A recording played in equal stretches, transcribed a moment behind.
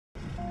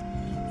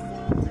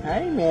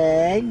Hi,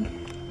 Meg.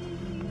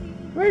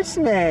 Where's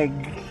Meg?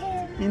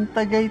 In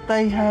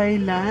Tagaytay,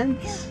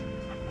 Highlands?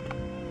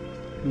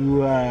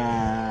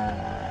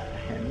 Wow!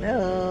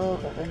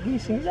 Hello!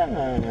 Kakagising lang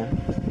ah.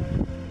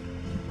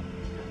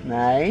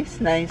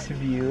 Nice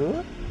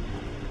view.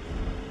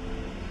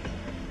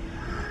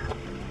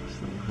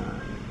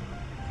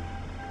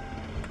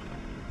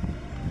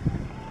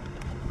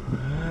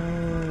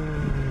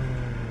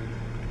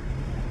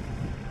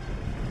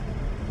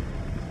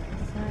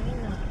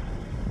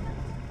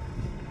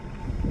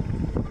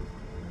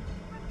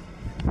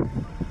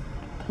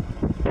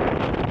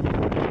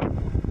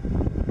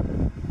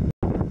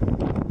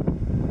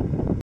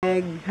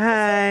 Meg,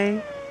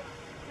 hi!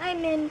 I'm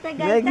in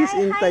Tagaytay, Meg is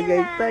in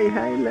Tagaytay,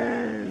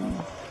 Highlands.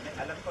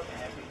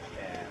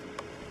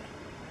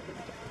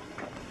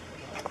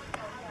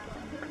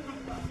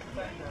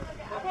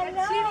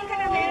 Highlands.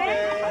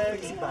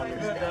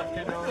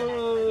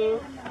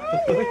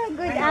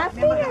 Good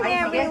afternoon,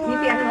 everyone.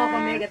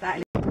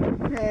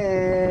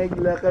 Meg,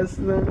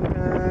 lakas ng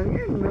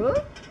hangin, no?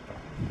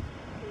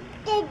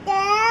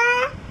 Dada.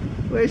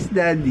 Where's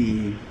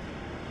Daddy?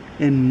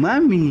 And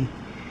Mommy?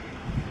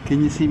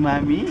 Can you see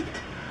Mommy?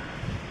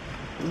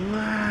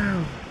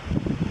 Wow!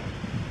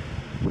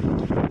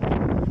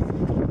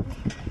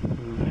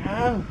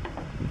 Wow!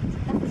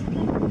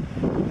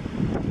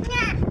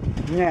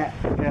 Yeah.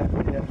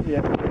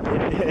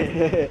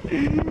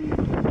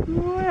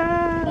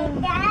 Wow!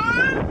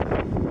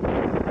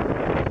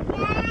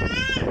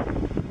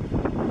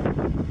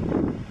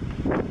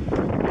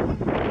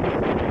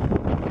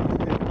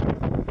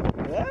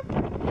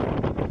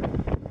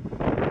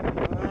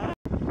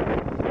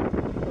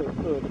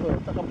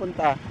 Saan ka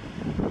punta?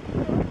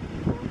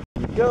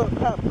 Go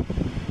up!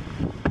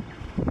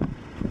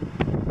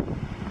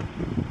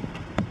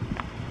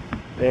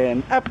 Then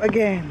up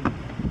again!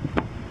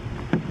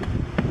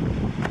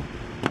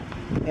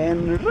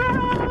 And run!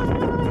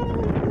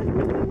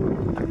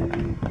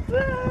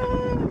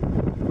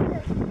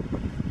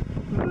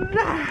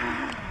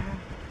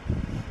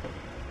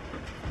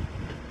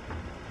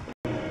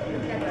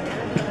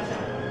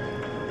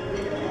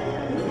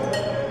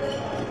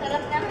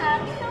 Sarap ng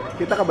hangin, no?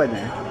 Kita ka ba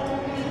na?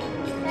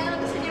 Pero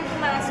gusto niyo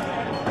pumasok.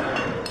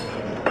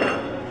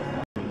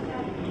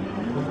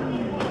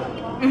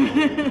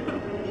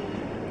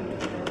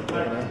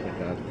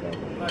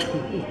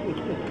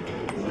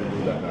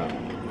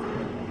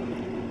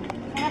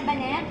 Sarap ba,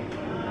 Net?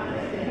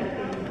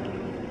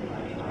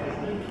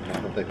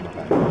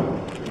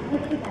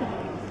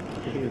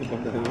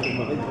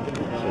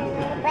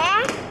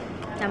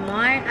 Some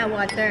more?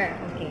 Water.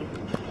 Okay.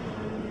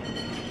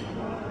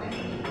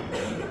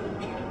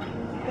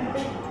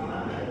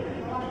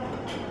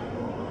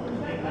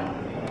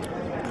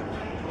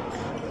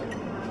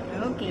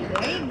 Okay,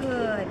 very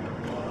good.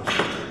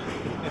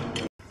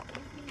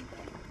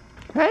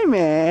 Hi,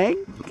 Meg!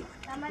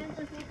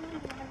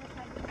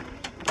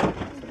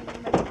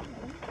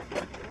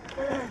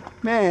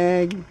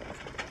 Meg!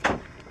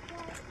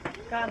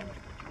 Come.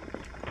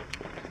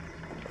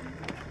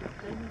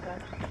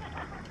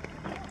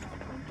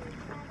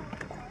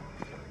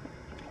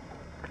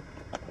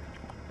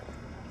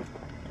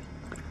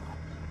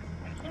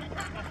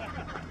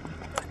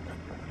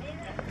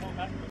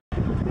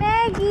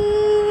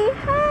 Maggie!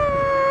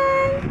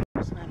 Hi!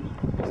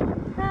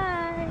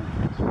 Hi!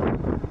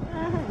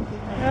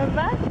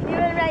 Aba, you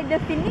will ride the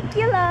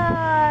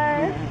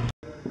funicular!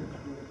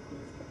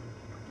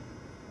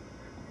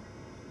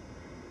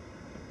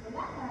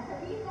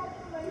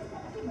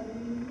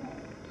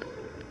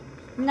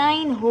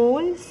 9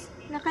 holes?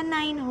 Naka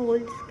 9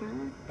 holes ka.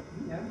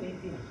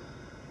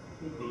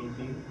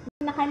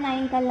 Naka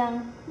 9 ka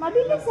lang.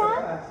 Mabilis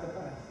ha?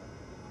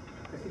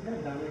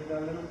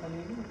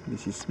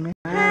 This is Meg.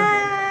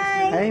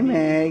 Hi! Hi,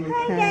 Meg!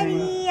 Hi,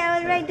 Daddy! I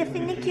will ride the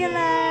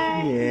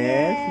funicular.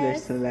 Yes,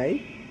 there's the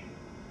light.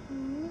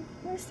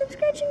 Stop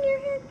scratching your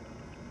head.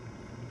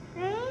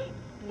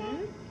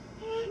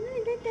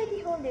 Let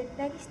Daddy hold it.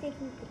 Daddy's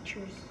taking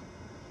pictures.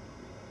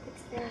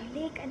 It's the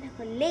lake, anak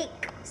ko.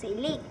 Lake. Say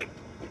lake.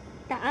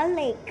 Taal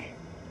Lake.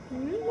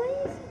 Why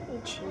is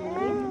it itchy?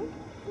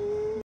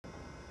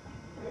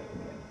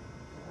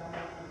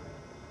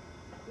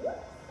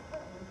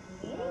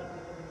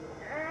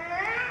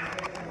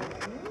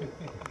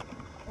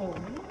 Oh,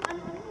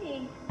 ano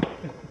eh.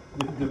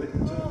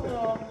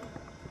 Oh.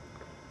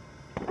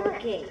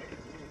 Okay.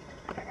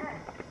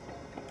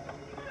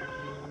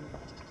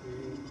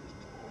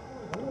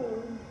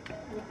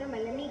 Ito,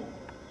 malamig.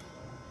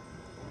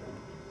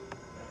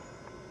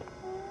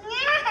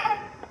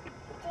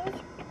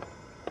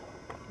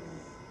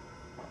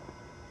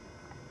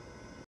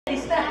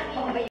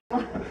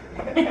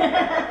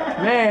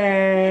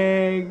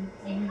 Meg!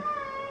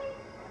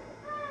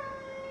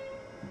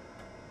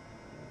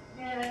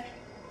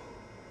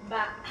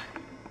 Ba.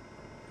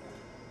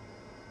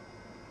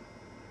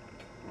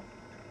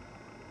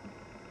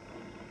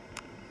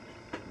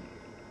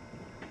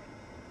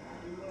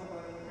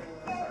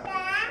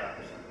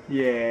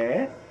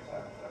 Yes?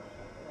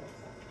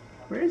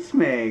 Where's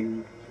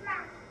Meg?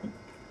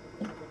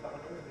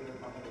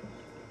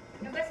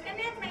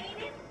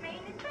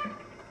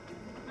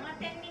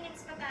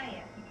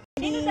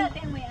 Wow.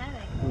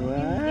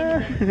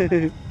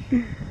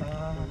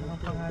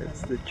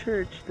 That's the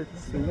church.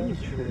 That's the new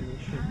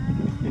church.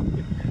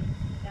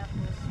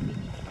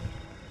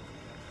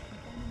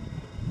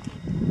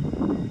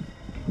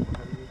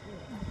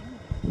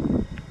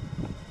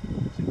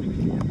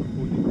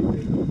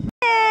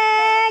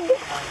 Meg!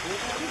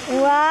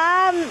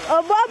 Wow! O,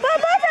 baba!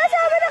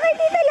 Sasama na kay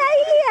Tita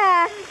Laili,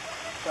 ah!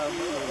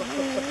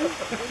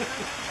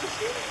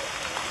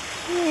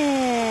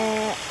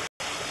 Yeah.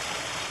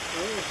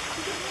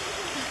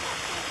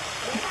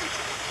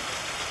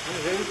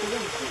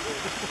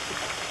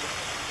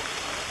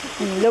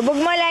 Lubog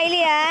mo,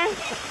 Laili, ah!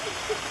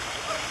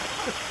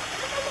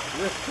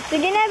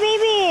 Sige na,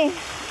 baby!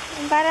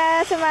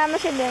 Para sumama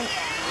siya dun.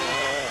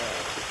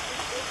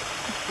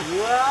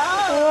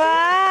 Wow!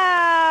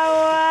 Wow!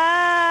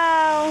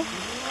 Wow!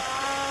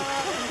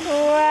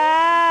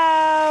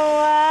 Wow!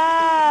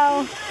 Wow!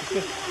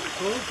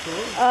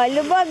 Oh,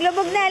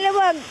 lubog na,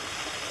 lubog.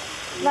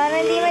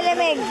 Para hindi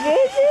malamig.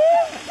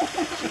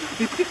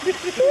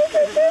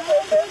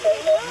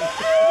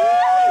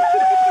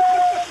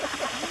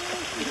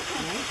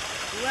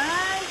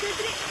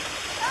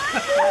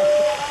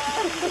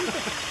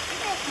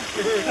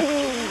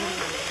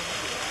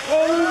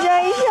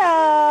 Enjoy siya.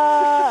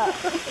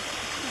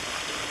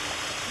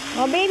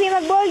 Oh, baby,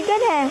 mag-bold ka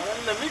na.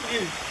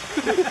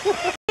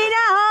 Hindi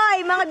na,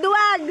 hoy, mga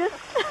duwag.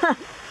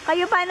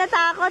 Kayo pa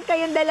natakot,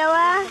 kayong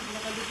dalawa.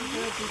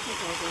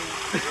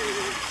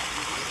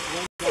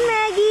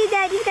 Maggie,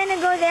 Daddy's gonna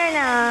go there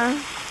na.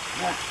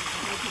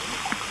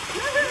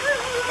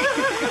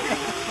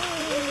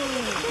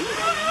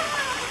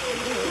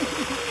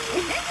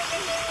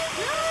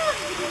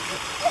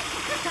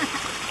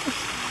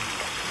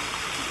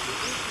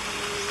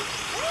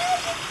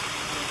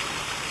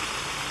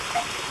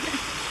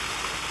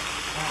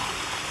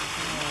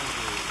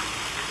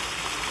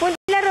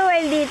 Punta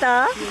Ruel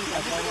dito?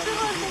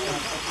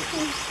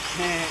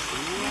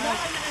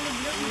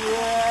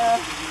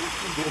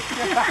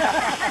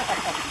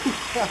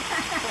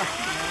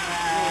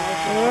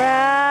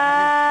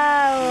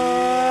 Wow!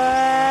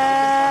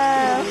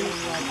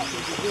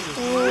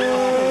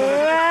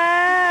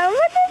 Wow!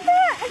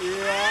 Matanda!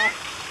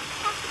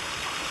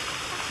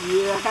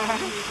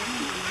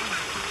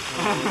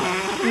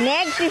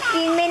 Next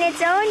 15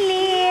 minutes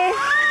only.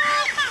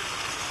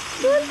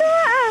 Tuto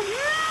ah.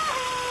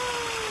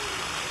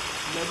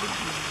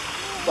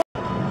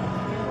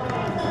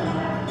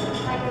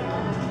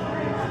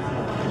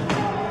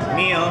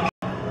 Mio.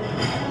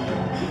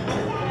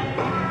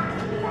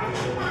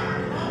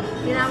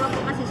 Ginawa ko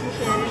kasi si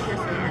Sherry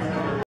kasi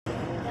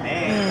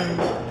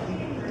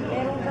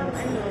meron kang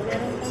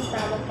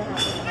tawag ka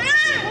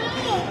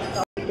natin.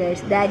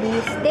 There's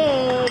Daddy's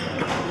steak.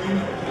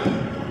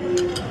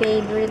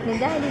 Favorite ni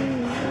Daddy.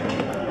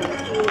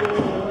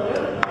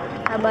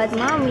 How about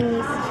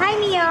Mommy's? Hi,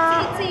 Mio!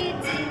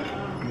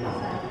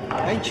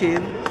 Hi,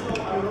 Chin.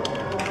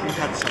 With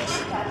hot sauce.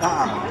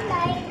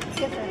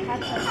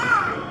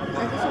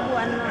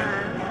 Nagsusubuan mo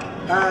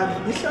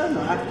This ano,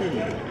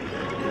 actually.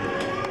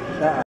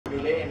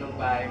 Bili nung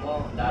bahay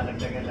mo,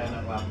 dadagdagan lang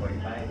ng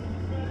 1.5.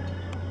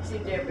 Si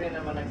Jeffrey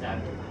naman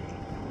nagsabi.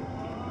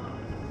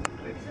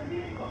 Pwede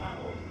sabihin ko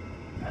ako.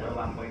 Ano,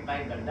 1.5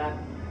 dagdag?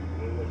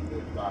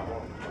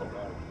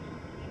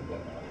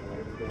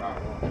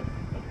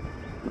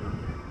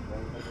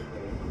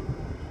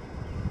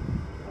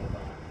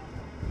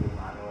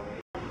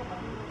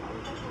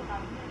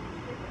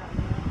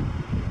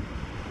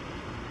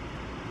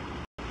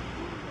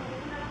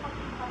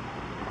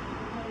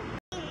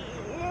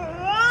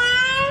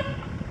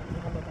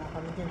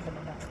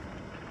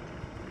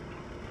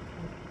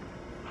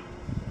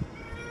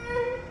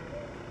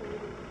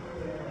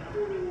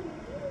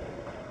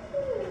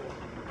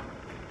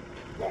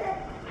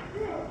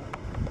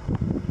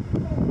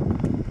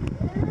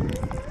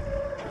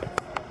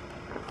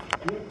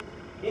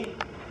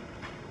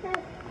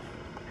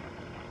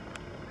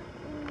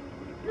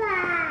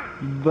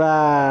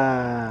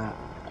 Ba.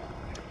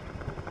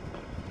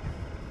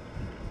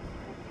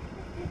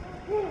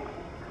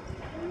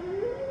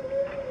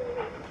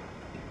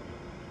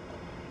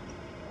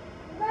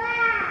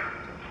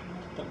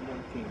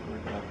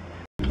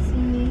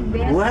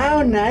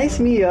 Wow, nice,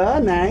 Mia.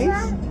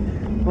 Nice.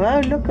 Wow,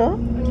 look, oh.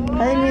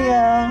 Hi,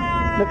 Mia.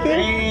 Look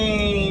here.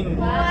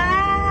 Train!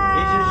 Wow!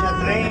 This is a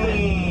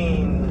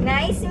train!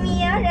 Nice,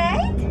 Mia,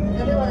 right?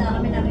 Gabi wala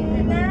kami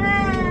nakita.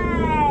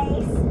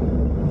 Nice!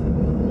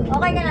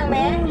 Okay ka lang,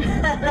 Ben?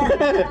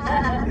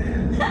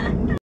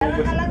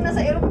 Parang ka lang nasa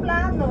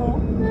eroplano.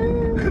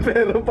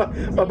 Pero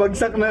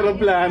pabagsak na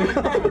aeroplano.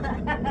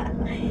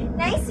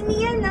 Nice,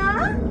 Mia, no?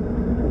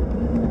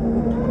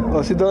 Oh,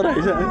 si Dora.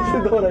 Si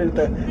Dora yun.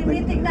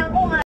 Tinitignan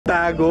ko nga.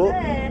 Tago.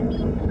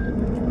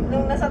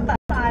 Nung nasa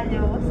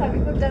tayo, sabi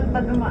ko dyan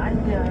pa dumaan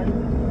yan.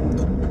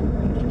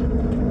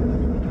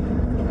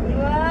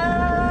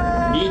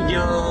 Wow!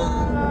 Video!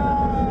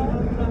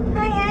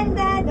 Hi,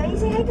 Anda! Do you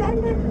say hi to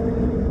Anda?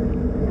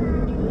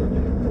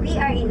 We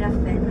are in a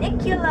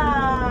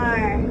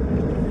funicular!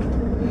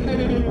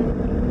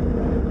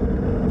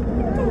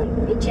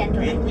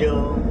 Gentleman.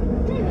 video.